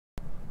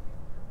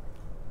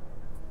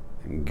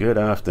Good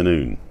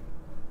afternoon,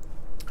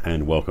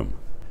 and welcome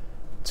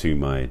to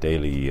my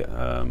daily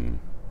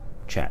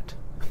chat.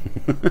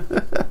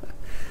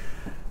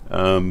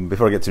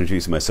 Before I get to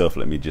introduce myself,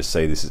 let me just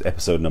say this is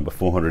episode number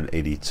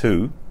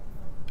 482,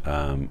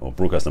 or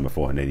broadcast number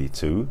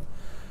 482.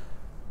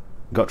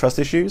 Got trust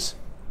issues?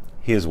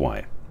 Here's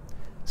why.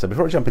 So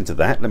before I jump into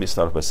that, let me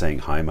start off by saying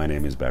hi, my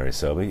name is Barry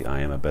Selby. I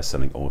am a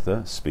best-selling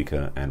author,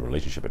 speaker, and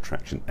relationship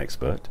attraction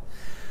expert,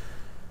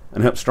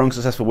 and help strong,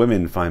 successful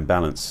women find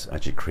balance,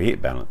 actually create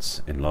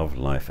balance in love,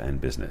 life, and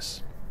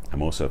business.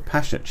 I'm also a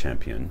passionate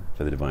champion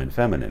for the divine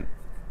feminine.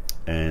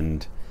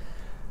 And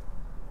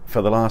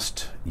for the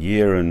last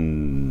year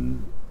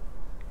and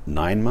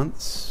 9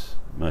 months,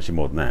 actually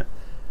more than that,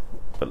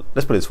 but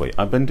let's put it this way,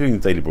 I've been doing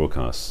daily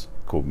broadcasts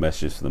called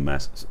Messages for the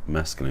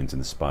Masculine to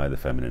Inspire the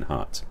Feminine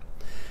Heart.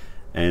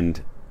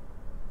 And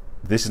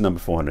this is number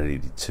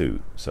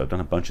 482. So I've done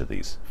a bunch of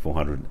these,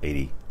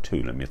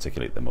 482. Let me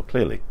articulate them more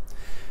clearly.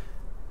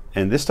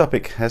 And this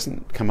topic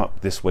hasn't come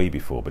up this way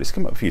before, but it's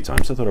come up a few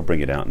times, so I thought I'd bring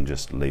it out and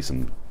just lay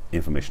some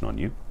information on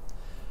you.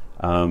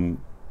 And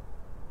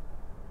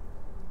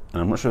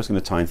I'm not sure it's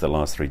going to tie into the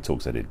last three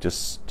talks I did.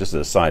 Just as a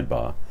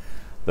sidebar,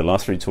 the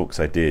last three talks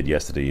I did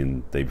yesterday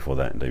and the day before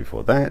that and the day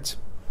before that,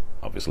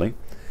 obviously,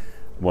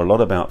 were a lot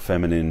about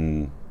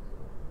feminine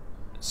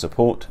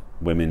support,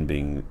 women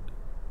being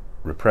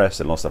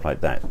repressed and a lot of stuff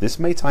like that. This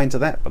may tie into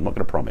that, but I'm not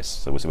going to promise,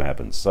 so we'll see what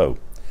happens. So,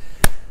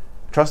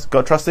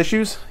 got trust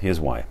issues?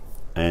 Here's why.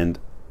 And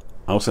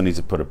I also need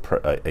to put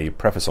a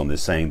preface on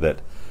this saying that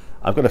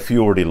I've got a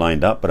few already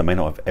lined up, but I may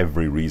not have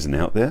every reason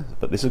out there.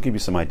 But this will give you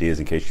some ideas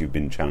in case you've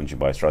been challenged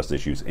by trust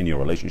issues in your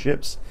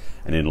relationships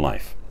and in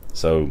life.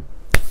 So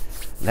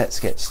let's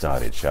get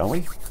started, shall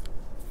we?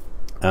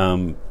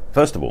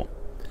 First of all,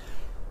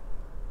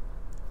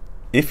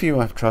 if you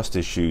have trust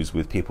issues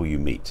with people you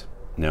meet,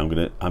 now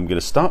I'm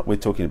gonna start with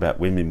talking about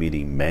women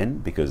meeting men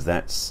because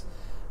that's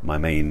my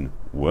main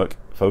work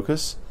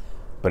focus.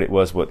 But it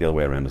was worked the other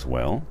way around as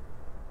well.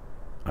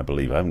 I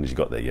believe I haven't actually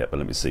got there yet, but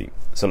let me see.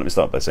 So let me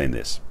start by saying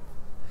this.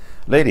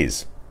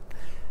 Ladies,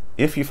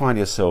 if you find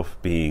yourself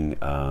being,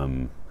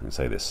 having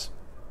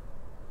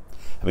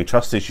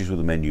trust issues with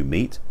the men you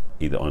meet,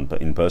 either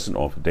in person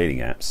or for dating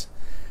apps,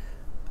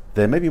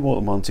 there may be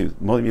more than two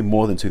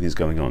things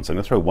going on. So I'm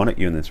going to throw one at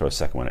you and then throw a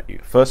second one at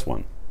you. First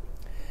one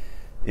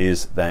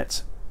is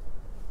that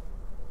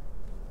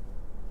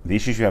the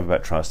issues you have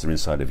about trust are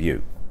inside of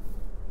you.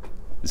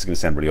 This is going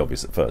to sound really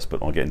obvious at first,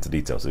 but I'll get into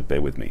details, so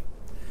bear with me.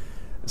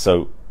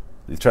 So,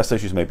 the trust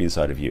issues may be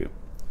inside of you.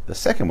 The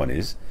second one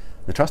is,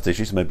 the trust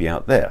issues may be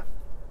out there.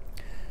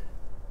 And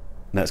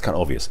that's kind of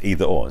obvious,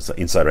 either or, it's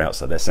inside or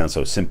outside. That sounds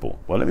so simple.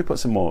 Well, let me put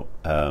some more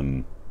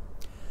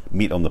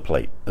meat on the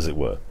plate, as it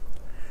were.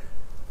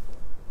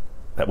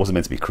 That wasn't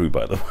meant to be crude,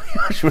 by the way.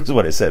 That's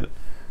what it said.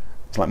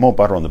 It's like more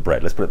butter on the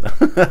bread. Let's put it.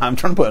 I'm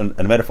trying to put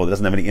a metaphor that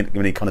doesn't have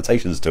any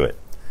connotations to it.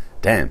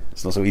 Damn,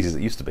 it's not so easy as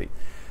it used to be.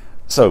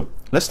 So,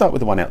 let's start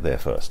with the one out there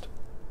first.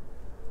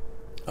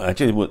 I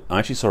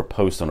actually saw a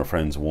post on a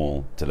friend's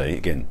wall today.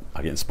 Again,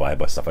 I get inspired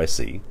by stuff I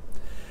see.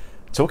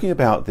 Talking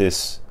about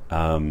this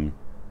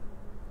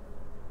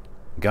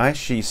guy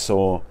she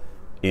saw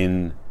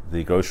in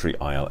the grocery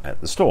aisle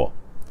at the store.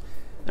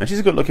 And she's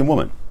a good-looking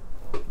woman.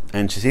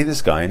 And she sees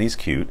this guy, and he's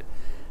cute.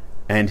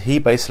 And he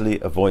basically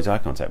avoids eye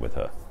contact with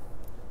her.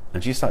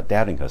 And she starts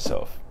doubting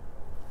herself.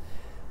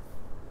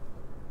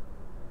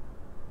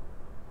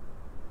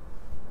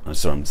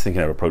 So I'm thinking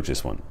how to approach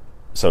this one.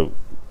 So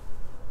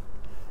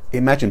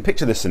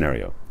picture this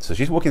scenario. So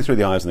she's walking through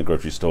the aisles in the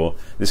grocery store.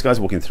 This guy's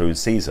walking through and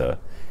sees her,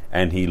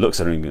 and he looks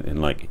at her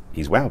and like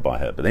he's wowed by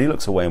her. But then he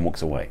looks away and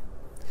walks away,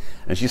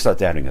 and she starts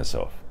doubting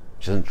herself.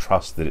 She doesn't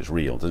trust that it's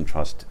real. Doesn't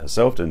trust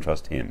herself. Doesn't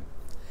trust him.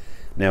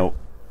 Now,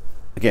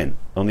 again,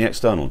 on the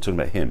external, talking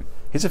about him.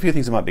 Here's a few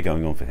things that might be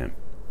going on for him.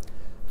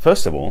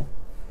 First of all,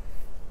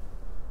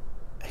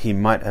 he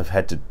might have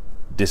had to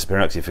disappear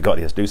because he forgot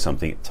he has to do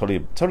something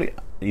totally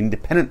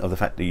independent of the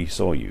fact that he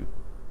saw you.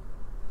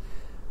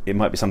 It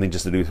might be something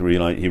just to do with he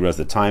realized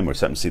the time, or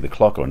something to see the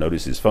clock, or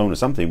notice his phone or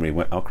something where he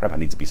went, oh crap, I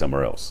need to be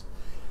somewhere else.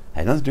 It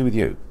had nothing to do with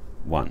you.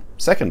 One.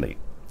 Secondly,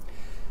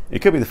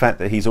 it could be the fact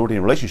that he's already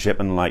in a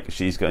relationship and like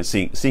she's going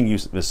seeing you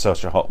as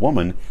such a hot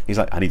woman, he's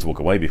like, I need to walk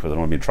away because I don't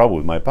want to be in trouble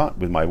with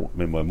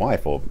my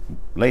wife or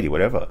lady,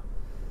 whatever.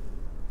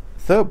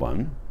 Third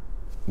one,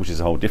 which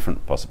is a whole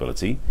different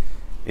possibility,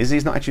 is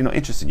he's not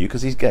interested in you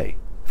because he's gay,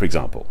 for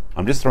example.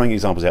 I'm just throwing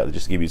examples out there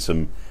just to give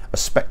you a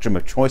spectrum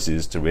of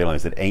choices to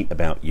realize that it ain't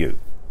about you.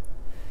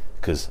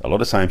 Because a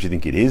lot of times you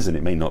think it is and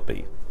it may not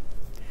be.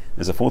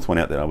 There's a fourth one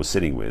out there I was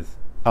sitting with.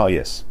 Oh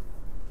yes.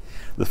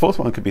 The fourth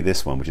one could be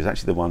this one, which is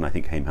actually the one I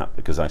think came up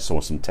because I saw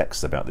some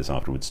texts about this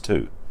afterwards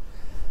too.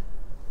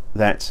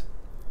 That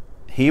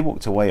he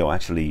walked away, or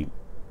actually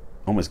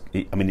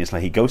it's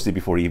like he ghosted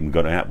before he even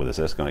got out with us.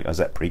 So that's kind of like, is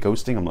that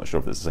pre-ghosting? I'm not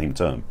sure if it's the same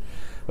term.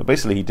 But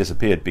basically he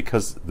disappeared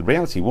because the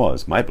reality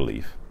was, my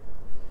belief,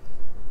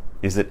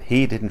 is that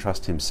he didn't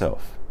trust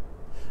himself.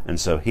 And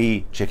so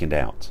he chickened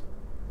out.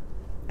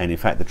 And in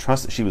fact, the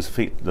trust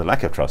that the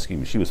lack of trust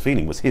she was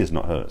feeling was his,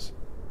 not hers.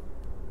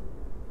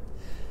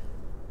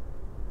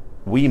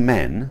 we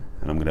men,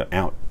 and I'm going to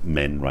out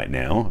men right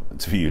now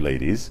to you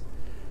ladies,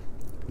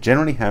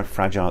 generally have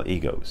fragile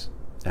egos,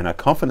 and our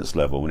confidence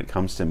level when it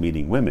comes to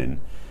meeting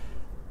women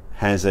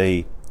has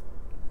a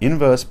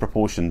inverse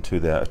proportion to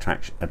their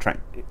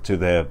to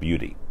their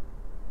beauty.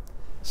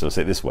 So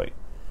say it this way: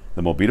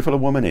 the more beautiful a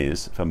woman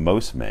is, for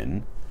most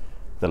men,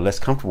 the less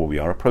comfortable we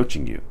are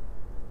approaching you.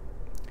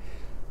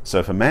 So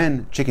if a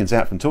man chickens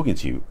out from talking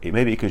to you, it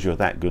may be because you're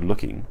that good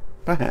looking,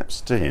 perhaps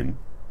to him,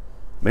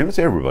 maybe not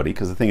to everybody,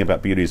 because the thing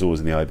about beauty is always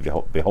in the eye of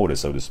the beholder,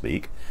 so to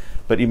speak,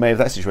 but you may have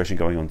that situation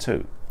going on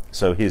too.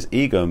 So his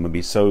ego may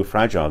be so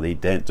fragile that he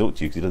daren't talk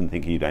to you because he doesn't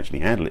think he'd actually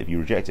handle it if you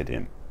rejected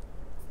him.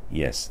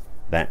 Yes,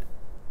 that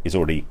is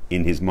already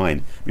in his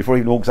mind before he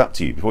even walks up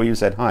to you, before you even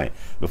said hi,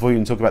 before you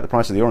even talk about the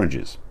price of the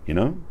oranges, you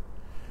know?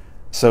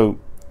 So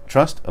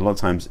trust a lot of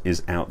times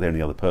is out there in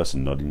the other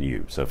person, not in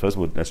you. So first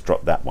of all, let's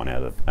drop that one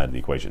out of the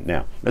equation.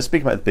 Now, let's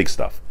speak about the big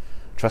stuff.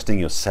 Trusting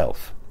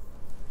yourself,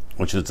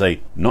 or should I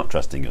say, not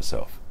trusting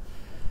yourself.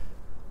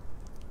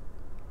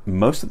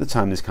 Most of the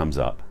time this comes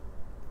up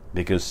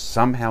because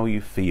somehow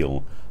you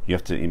feel you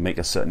have to make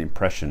a certain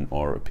impression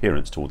or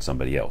appearance towards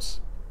somebody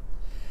else,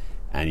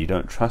 and you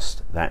don't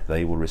trust that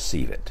they will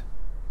receive it.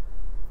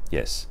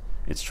 Yes,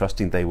 it's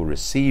trusting they will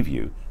receive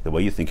you the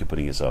way you think you're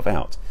putting yourself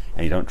out,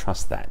 and you don't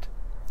trust that.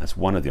 That's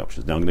one of the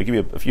options. Now I'm going to give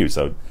you a few,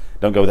 so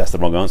don't go that's the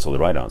wrong answer or the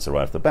right answer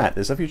right off the bat.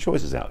 There's a few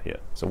choices out here.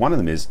 So one of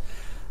them is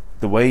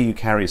the way you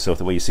carry yourself,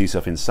 the way you see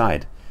yourself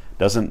inside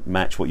doesn't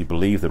match what you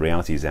believe the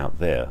reality is out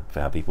there for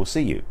how people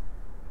see you.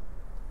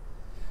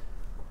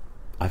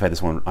 I've had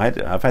this one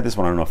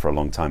on and off for a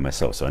long time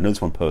myself, so I know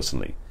this one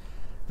personally,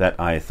 that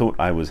I thought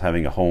I was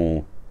having a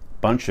whole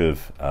bunch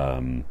of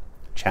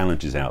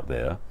challenges out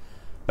there,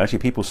 but actually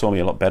people saw me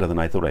a lot better than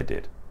I thought I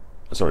did.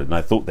 Sorry, than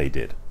I thought they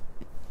did.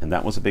 And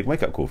that was a big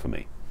wake-up call for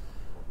me.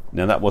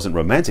 Now that wasn't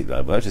romantic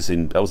though, but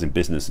that was in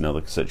business and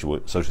other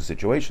social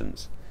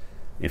situations.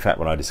 In fact,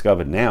 what I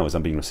discovered now is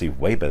I'm being received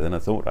way better than I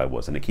thought I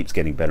was, and it keeps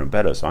getting better and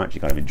better, so I'm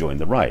actually kind of enjoying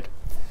the ride.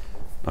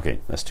 Okay,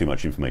 that's too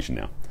much information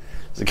now.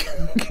 So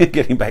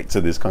getting back to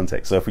this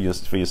context, so for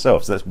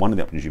yourself, so that's one of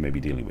the options you may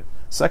be dealing with.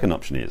 Second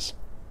option is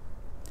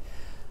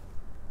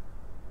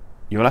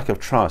your lack of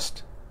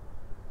trust.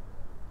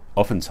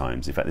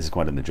 Oftentimes, in fact, this is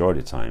quite a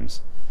majority of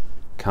times,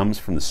 comes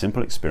from the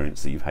simple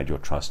experience that you've had your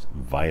trust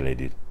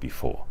violated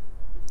before.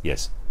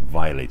 Yes,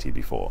 violated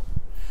before.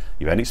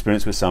 You've had an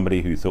experience with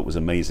somebody who you thought was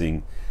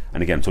amazing,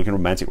 and again, I'm talking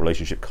romantic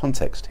relationship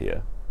context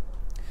here,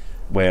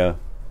 where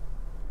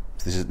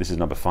this is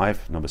number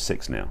 5, number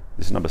 6 now.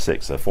 This is number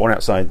 6. So 4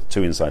 outside,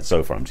 2 inside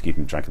so far. I'm just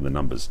keeping track of the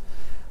numbers.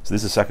 So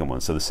this is the second one.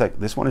 So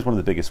this one is one of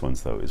the biggest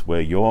ones, though, is where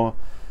your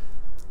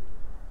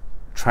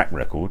track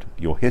record,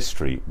 your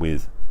history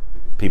with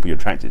people you're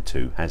attracted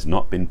to has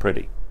not been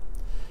pretty.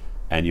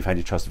 And you've had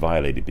your trust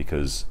violated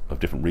because of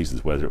different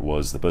reasons, whether it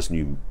was the person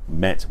you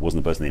met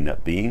wasn't the person they ended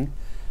up being,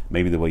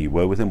 maybe the way you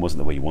were with them wasn't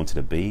the way you wanted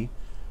to be,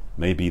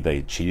 maybe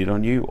they cheated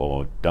on you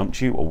or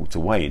dumped you or walked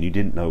away and you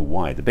didn't know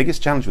why. The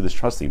biggest challenge with this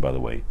trust thing, by the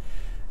way,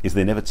 is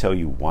they never tell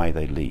you why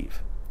they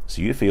leave.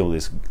 So you feel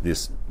this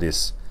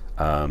what's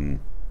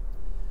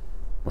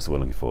the word I'm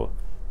looking for?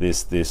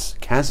 This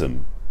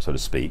chasm, so to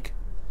speak,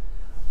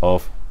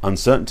 of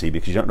uncertainty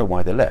because you don't know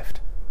why they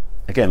left.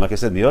 Again, like I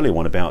said in the earlier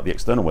one about the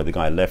external, where the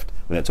guy left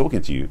without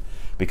talking to you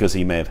because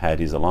he may have had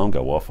his alarm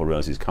go off or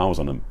realized his car was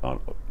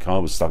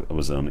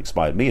was on an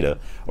expired meter,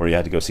 or he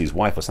had to go see his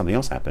wife or something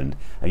else happened,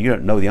 and you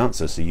don't know the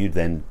answer, so you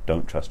then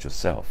don't trust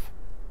yourself.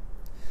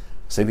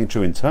 Same thing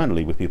true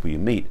internally with people you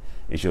meet,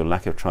 is your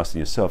lack of trust in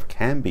yourself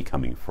can be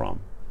coming from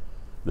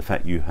the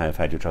fact you have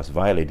had your trust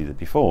violated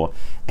before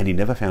and you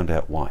never found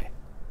out why.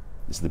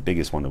 This is the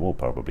biggest one of all,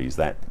 probably, is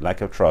that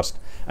lack of trust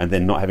and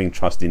then not having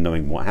trust in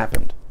knowing what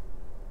happened.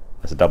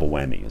 That's a double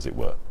whammy, as it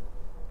were.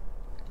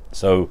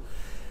 So,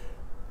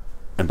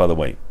 and by the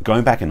way,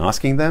 going back and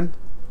asking them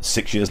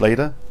 6 years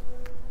later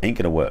ain't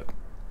going to work.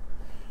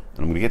 And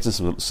I'm going to get to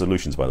some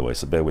solutions, by the way,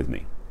 so bear with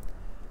me.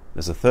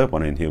 There's a third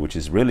one in here, which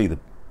is really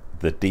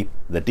the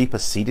deeper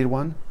seated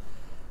one,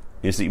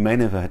 is that you may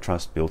never have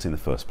trust built in the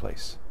first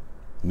place,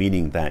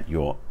 meaning that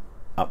your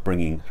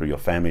upbringing through your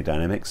family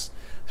dynamics,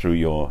 through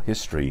your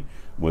history,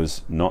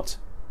 was not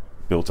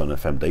built on a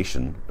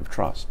foundation of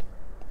trust.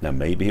 Now,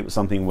 maybe it was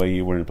something where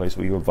you were in a place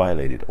where you were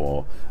violated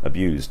or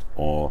abused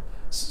or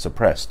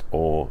suppressed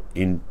or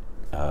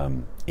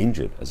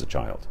injured as a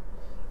child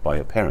by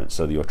your parents,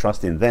 so that your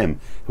trust in them,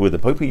 who are the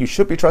people you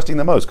should be trusting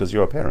the most because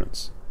you're your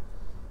parents,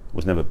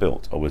 was never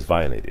built or was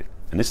violated.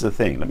 And this is the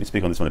thing. Let me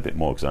speak on this one a bit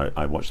more, because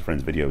I watched a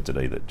friend's video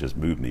today that just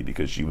moved me,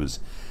 because she was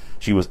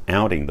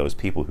outing those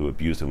people who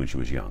abused her when she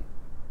was young.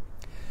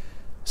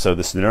 So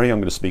the scenario I'm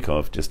going to speak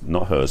of, just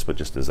not hers, but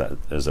just as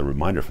a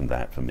reminder from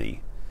that for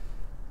me,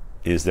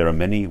 is there are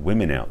many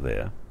women out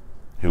there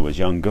who, as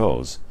young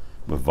girls,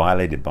 were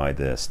violated by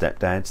their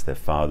stepdads, their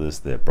fathers,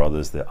 their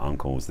brothers, their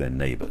uncles, their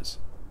neighbors.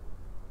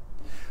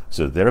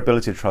 So their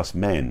ability to trust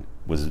men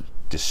was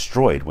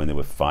destroyed when they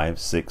were 5,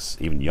 6,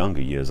 even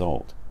younger years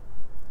old.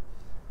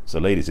 So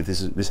ladies, if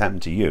this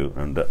happened to you,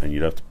 and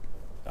you'd have to,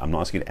 I'm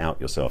not asking you to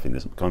out yourself in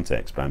this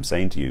context, but I'm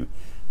saying to you,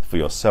 for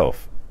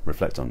yourself,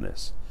 reflect on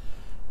this.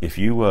 If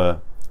you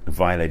were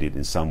violated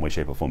in some way,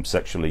 shape or form,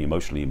 sexually,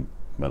 emotionally,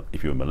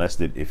 if you were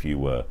molested, if you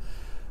were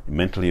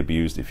mentally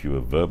abused, if you were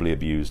verbally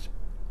abused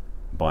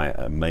by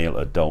a male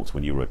adult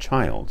when you were a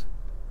child,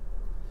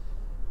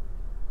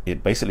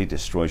 it basically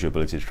destroys your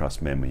ability to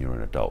trust men when you're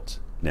an adult.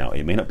 Now,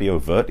 it may not be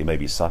overt, it may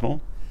be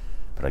subtle,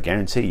 but I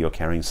guarantee you're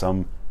carrying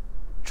some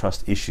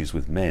trust issues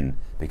with men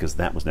because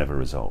that was never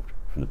resolved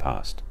from the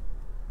past.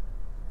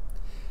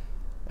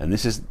 And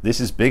this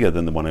is bigger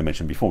than the one I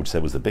mentioned before, which I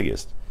said was the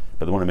biggest.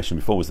 But the one I mentioned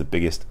before was the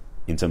biggest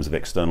in terms of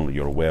external that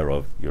you're aware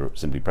of, you're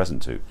simply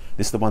present to.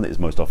 This is the one that is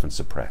most often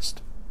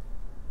suppressed.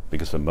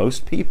 Because for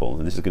most people,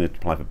 and this is going to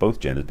apply for both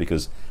genders,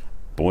 because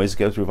boys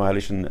go through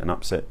violation and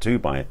upset too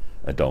by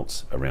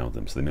adults around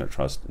them, so they may not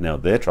trust. Now,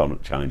 their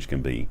challenge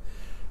can be,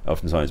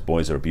 oftentimes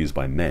boys are abused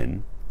by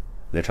men.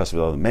 Their trust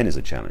with other men is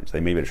a challenge. They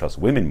may be able to trust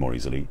women more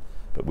easily,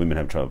 but women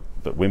have trouble.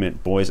 But women,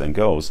 boys and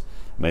girls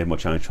may have more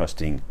challenge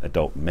trusting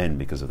adult men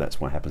because of that's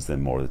what happens to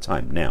them more of the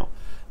time. Now,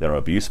 there are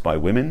abuse by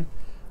women.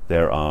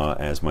 There are,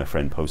 as my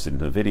friend posted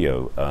in a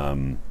video,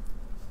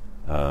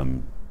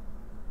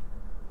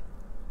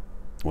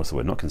 what's the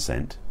word? Not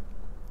consent,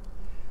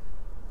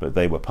 but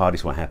they were party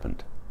to what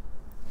happened.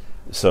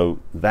 So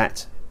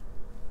that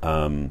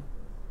turning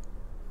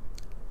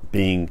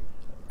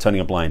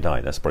a blind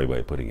eye, that's probably a way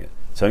of putting it.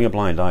 Turning a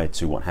blind eye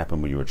to what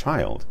happened when you were a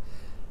child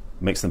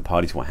makes them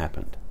party to what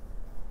happened.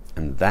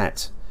 And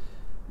that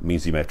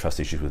means you may have trust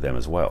issues with them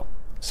as well.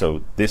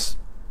 So this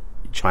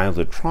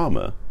childhood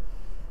trauma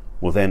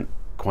will then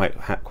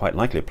quite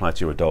likely apply to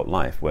your adult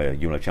life, where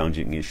you'll have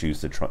challenging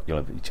issues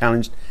you'll be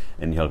challenged,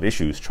 and you'll have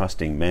issues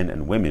trusting men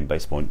and women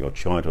based upon your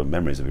childhood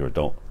memories of your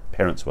adult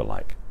parents were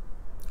like,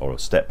 or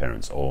step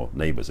parents, or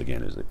neighbors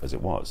again, as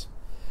it was.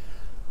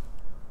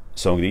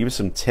 So I'm going to give you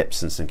some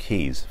tips and some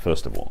keys.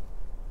 First of all,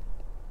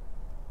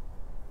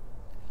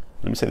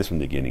 let me say this from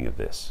the beginning of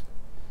this: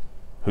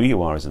 who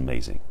you are is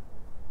amazing.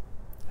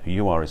 Who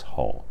you are is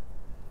whole.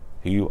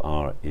 Who you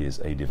are is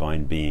a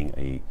divine being,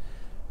 a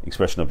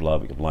expression of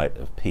love, of light,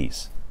 of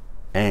peace.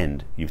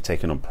 And you've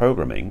taken on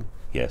programming,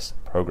 yes,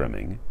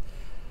 programming,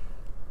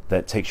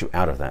 that takes you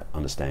out of that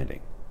understanding,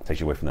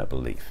 takes you away from that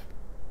belief.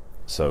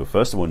 So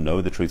first of all,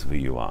 know the truth of who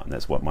you are. And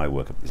that's what my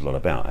work is a lot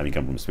about. Having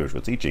come from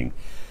spiritual teaching,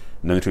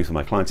 knowing the truth of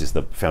my clients is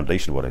the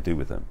foundation of what I do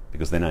with them.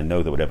 Because then I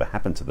know that whatever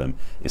happened to them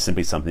is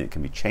simply something that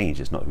can be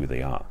changed. It's not who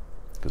they are.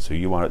 Because who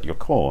you are at your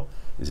core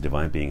is a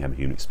divine being having a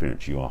human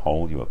experience. You are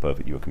whole, you are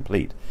perfect, you are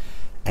complete.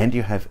 And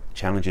you have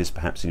challenges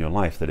perhaps in your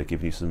life that are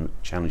giving you some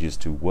challenges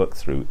to work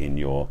through in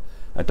your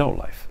adult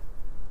life.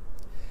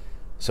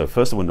 So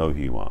first of all, know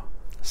who you are.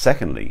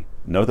 Secondly,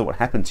 know that what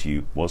happened to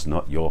you was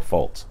not your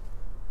fault.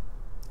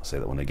 I'll say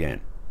that one again.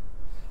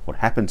 What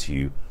happened to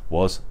you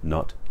was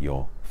not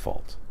your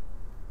fault.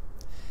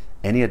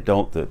 Any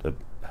adult that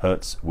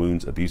hurts,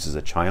 wounds, abuses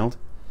a child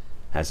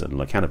has an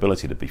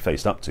accountability to be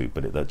faced up to,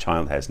 but the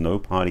child has no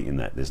party in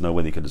that. There's no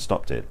way they could have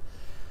stopped it.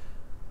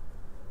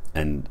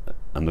 And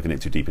I'm looking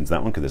at too deep into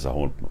that one because there's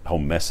a whole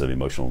mess of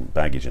emotional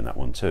baggage in that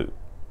one too.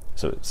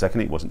 So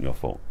secondly, it wasn't your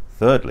fault.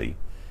 Thirdly,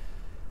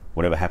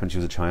 whatever happened to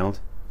you as a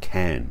child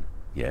can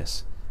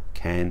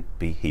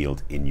be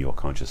healed in your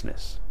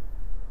consciousness.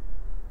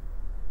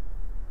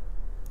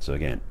 So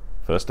again,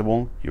 first of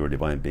all, you're a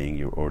divine being,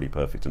 you're already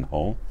perfect and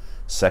whole.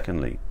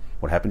 Secondly,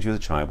 what happened to you as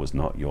a child was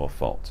not your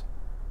fault.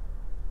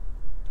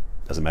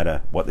 Doesn't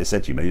matter what they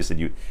said to you. Maybe if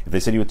they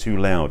said you were too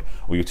loud,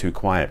 or you were too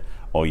quiet,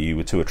 or you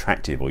were too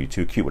attractive, or you're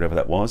too cute, whatever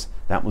that was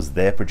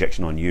their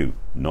projection on you,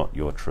 not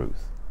your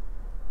truth.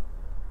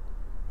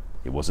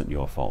 It wasn't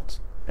your fault.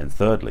 And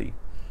thirdly,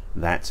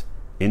 that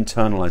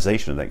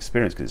internalization of that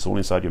experience, because it's all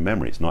inside your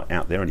memory, it's not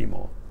out there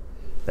anymore.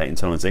 That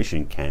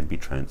internalization can be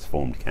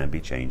transformed, can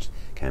be changed,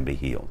 can be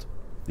healed.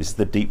 This is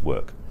the deep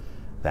work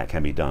that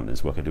can be done.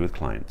 It's work I do with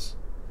clients.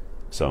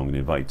 So I'm going to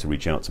invite you to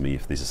reach out to me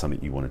if this is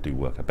something you want to do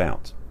work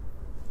about.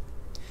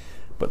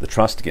 But the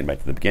trust, getting back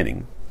to the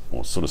beginning,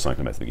 or sort of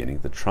cycling back to the beginning,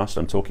 the trust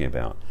I'm talking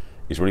about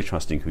is really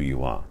trusting who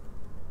you are.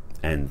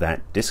 And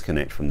that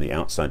disconnect from the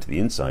outside to the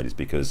inside is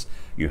because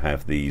you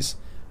have these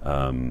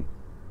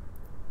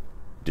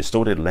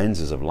distorted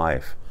lenses of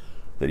life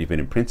that you've been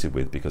imprinted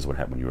with because of what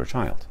happened when you were a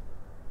child.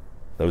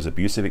 Those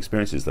abusive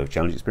experiences, those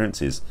challenging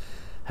experiences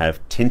have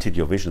tinted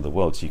your vision of the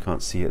world so you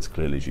can't see it as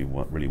clearly as you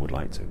really would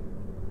like to.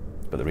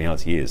 But the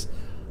reality is,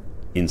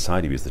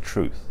 inside of you is the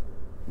truth.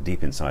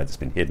 Deep inside, that's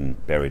been hidden,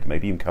 buried,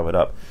 maybe even covered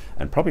up,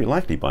 and probably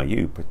likely by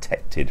you,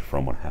 protected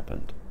from what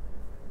happened.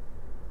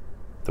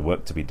 The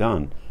work to be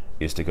done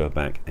is to go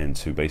back and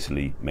to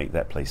basically make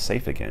that place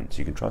safe again so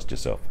you can trust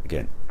yourself.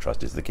 Again,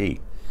 trust is the key.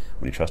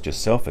 When you trust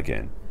yourself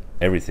again,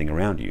 everything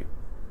around you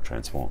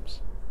transforms.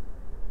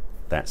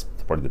 That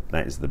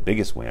is the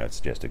biggest way I would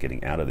suggest of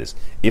getting out of this,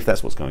 if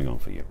that's what's going on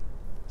for you.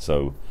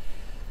 So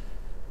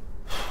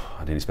I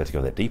didn't expect to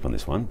go that deep on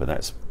this one, but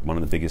that's one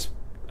of the biggest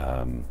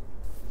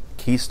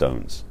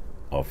keystones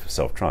of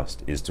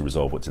self-trust, is to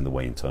resolve what's in the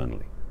way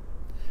internally.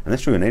 And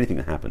that's true in anything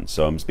that happens.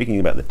 So I'm speaking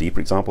about the deeper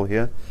example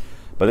here,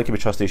 but there could be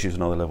trust issues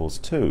on other levels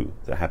too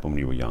that happened when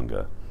you were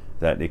younger.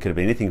 That it could have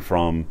been anything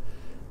from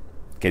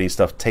getting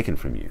stuff taken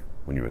from you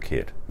when you were a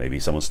kid. Maybe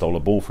someone stole a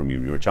ball from you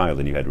when you were a child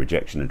and you had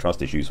rejection and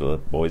trust issues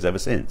with boys ever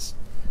since.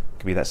 It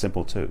could be that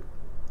simple too.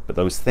 But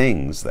those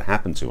things that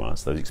happen to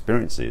us, those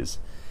experiences,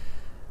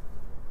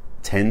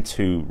 tend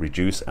to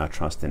reduce our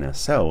trust in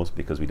ourselves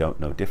because we don't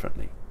know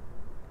differently.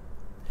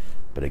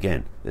 But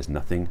again, there's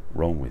nothing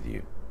wrong with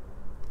you.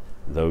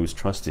 Those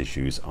trust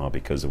issues are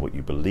because of what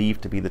you believe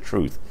to be the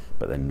truth,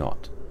 but they're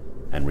not.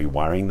 And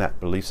rewiring that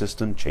belief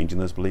system, changing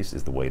those beliefs,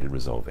 is the way to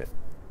resolve it.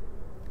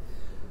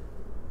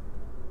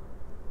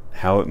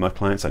 How my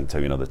clients, I can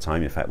tell you another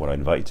time. In fact, what I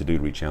invite you to do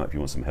to reach out if you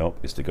want some help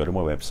is to go to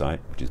my website,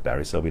 which is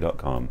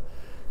barryselby.com,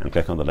 and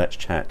click on the Let's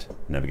Chat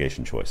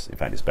navigation choice. In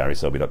fact, it's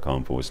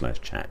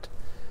barryselby.com/chat.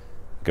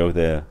 Go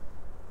there,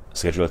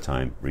 schedule a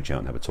time, reach out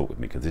and have a talk with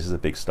me, because this is a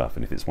big stuff.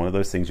 And if it's one of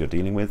those things you're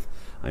dealing with,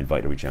 I invite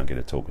you to reach out and get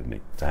a talk with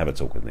me, to have a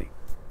talk with me.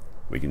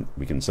 We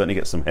can certainly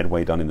get some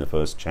headway done in the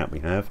first chat we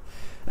have,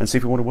 and see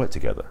if we want to work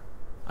together.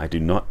 I do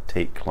not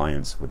take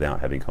clients without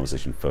having a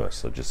conversation first,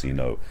 so just so you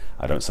know,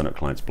 I don't sign up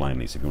clients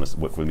blindly. So if you want to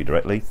work with me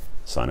directly,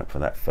 sign up for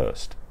that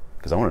first,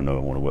 because I want to know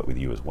I want to work with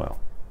you as well,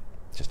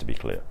 just to be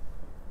clear.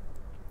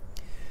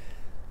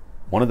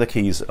 One of the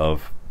keys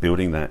of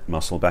building that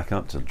muscle back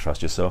up to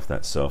trust yourself,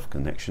 that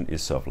self-connection,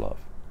 is self-love.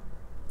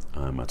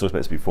 I talked about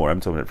this before. I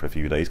haven't talked about it for a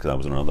few days because I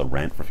was on another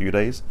rant for a few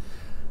days,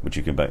 which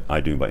you can. I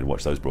do invite you to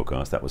watch those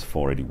broadcasts. That was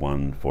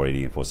 481,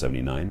 480, and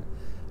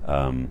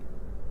 479.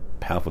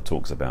 Powerful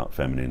talks about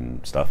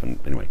feminine stuff. And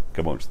anyway,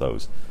 go watch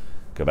those.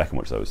 Go back and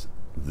watch those.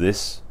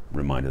 This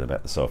reminded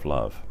about the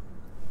self-love.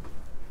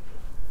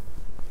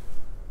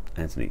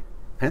 Anthony,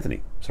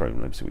 sorry, let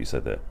me see what you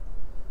said there.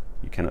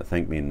 You cannot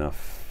thank me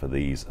enough for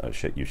these.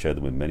 You've shared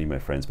them with many of my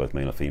friends, both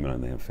male and female,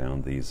 and they have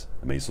found these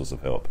amazing sources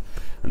of help,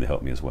 and they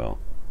help me as well.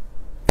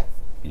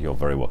 You're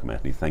very welcome,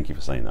 Anthony. Thank you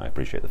for saying that. I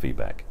appreciate the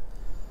feedback.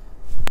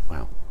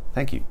 Wow,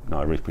 thank you. No,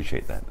 I really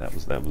appreciate that. That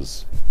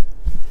was.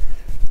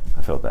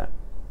 I felt that.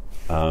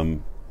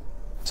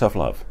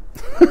 Self-love.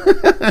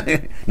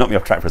 Knock me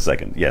off track for a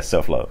second. Yes,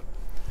 self-love.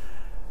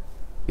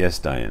 Yes,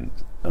 Diane.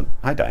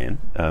 Hi, Diane.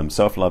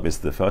 Self-love is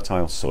the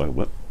fertile soil.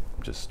 Whoop,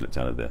 just slipped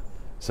out of there.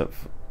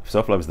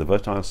 Self-love is the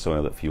fertile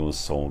soil that fuels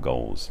soul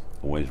goals.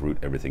 Always root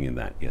everything in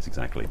that. Yes,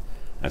 exactly.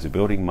 As with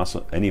building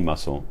muscle, any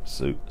muscle,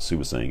 Sue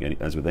was saying,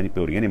 as with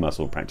building any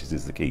muscle, practice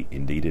is the key.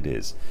 Indeed it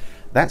is.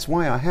 That's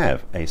why I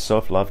have a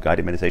self-love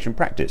guided meditation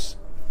practice.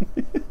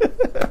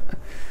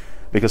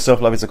 Because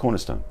self-love is a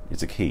cornerstone.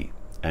 It's a key.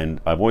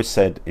 And I've always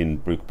said in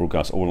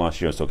broadcasts all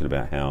last year, I was talking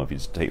about how if you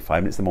just take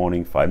 5 minutes in the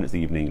morning, 5 minutes in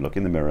the evening, look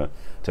in the mirror,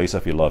 tell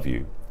yourself you love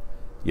you.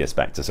 Yes,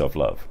 back to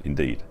self-love,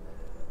 indeed.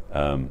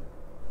 Thank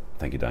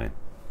you, Diane.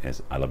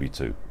 Yes, I love you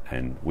too.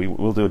 And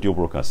we'll do a dual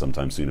broadcast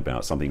sometime soon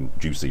about something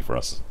juicy for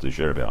us to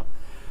share about.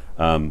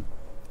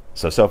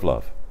 So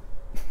self-love.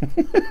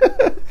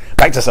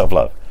 Back to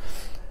self-love.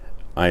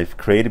 I've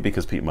created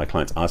because my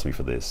clients ask me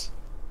for this.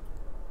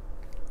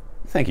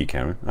 Thank you,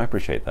 Karen. I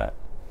appreciate that.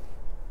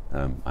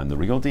 I'm the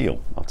real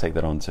deal. I'll take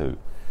that on too.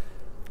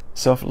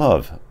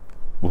 Self-love.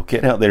 We'll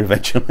get out there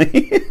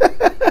eventually.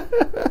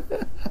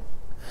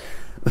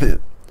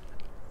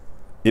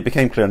 It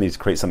became clear I need to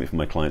create something for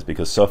my clients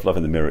because self-love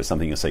in the mirror is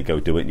something I say, go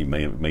do it, and you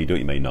may do it,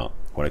 you may not.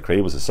 What I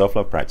created was a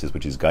self-love practice,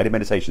 which is guided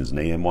meditations, an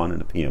AM one and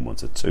a PM one,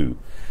 so 2,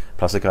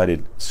 plus a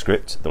guided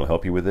script that will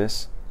help you with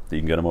this, that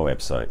you can go to my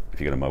website.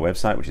 If you go to my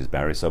website, which is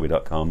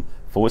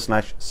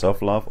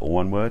barryselby.com/self-love, all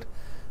one word,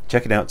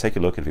 check it out, take a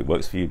look, and if it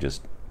works for you,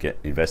 just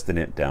invest in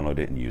it, download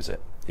it, and use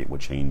it. It will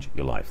change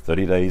your life.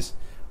 30 days,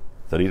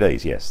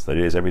 yes,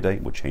 30 days every day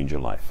will change your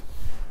life.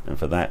 And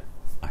for that,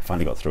 I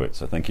finally got through it,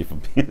 so thank you for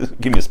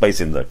giving me a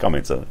space in the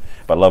comments. But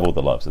I love all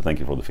the love, so thank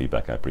you for all the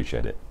feedback. I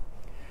appreciate it.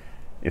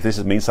 If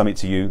this means something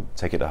to you,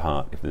 take it to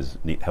heart. If there's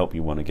help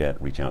you want to get,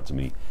 reach out to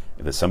me.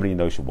 If there's somebody you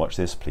know should watch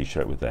this, please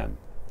share it with them.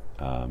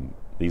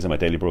 These are my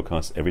daily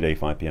broadcasts, every day,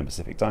 5 p.m.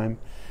 Pacific time.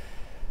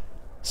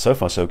 So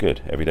far, so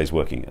good. Every day's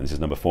working. And this is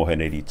number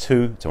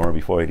 482. Tomorrow will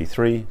be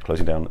 483.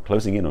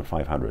 Closing in on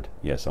 500.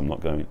 Yes, I'm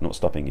not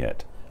stopping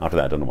yet. After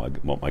that, I don't know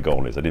what my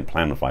goal is. I didn't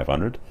plan on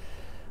 500.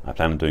 I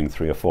plan on doing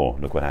 3 or 4.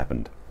 Look what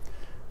happened.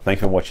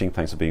 Thank you for watching.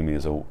 Thanks for being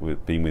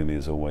with me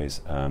as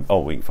always.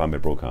 We can find my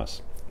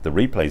broadcasts. The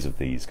replays of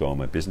these go on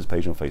my business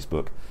page on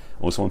Facebook,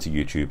 also onto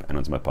YouTube and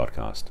onto my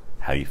podcast.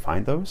 How you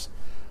find those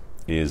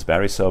is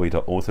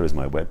barryselby.author is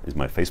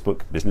my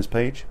Facebook business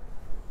page.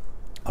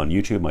 On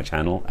YouTube, my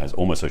channel, as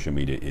all my social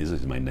media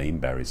is my name,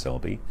 Barry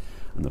Selby,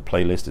 and the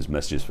playlist is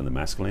Messages from the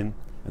Masculine.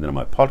 And then on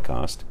my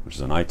podcast, which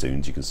is on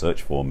iTunes, you can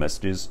search for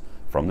Messages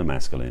from the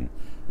Masculine,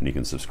 and you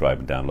can subscribe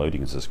and download. You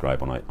can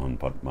subscribe on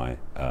my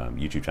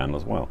YouTube channel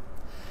as well,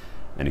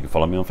 and you can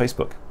follow me on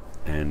Facebook.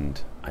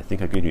 And I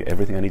think I've given you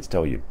everything I need to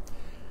tell you.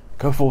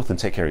 Go forth and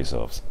take care of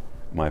yourselves.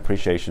 My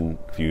appreciation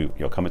for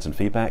your comments and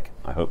feedback.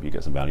 I hope you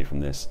get some value from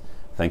this.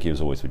 Thank you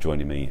as always for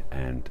joining me,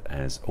 and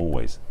as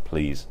always,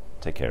 please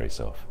take care of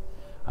yourself.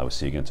 I will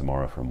see you again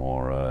tomorrow for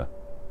more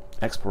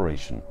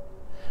exploration.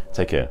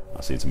 Take care.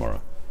 I'll see you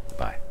tomorrow.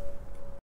 Bye.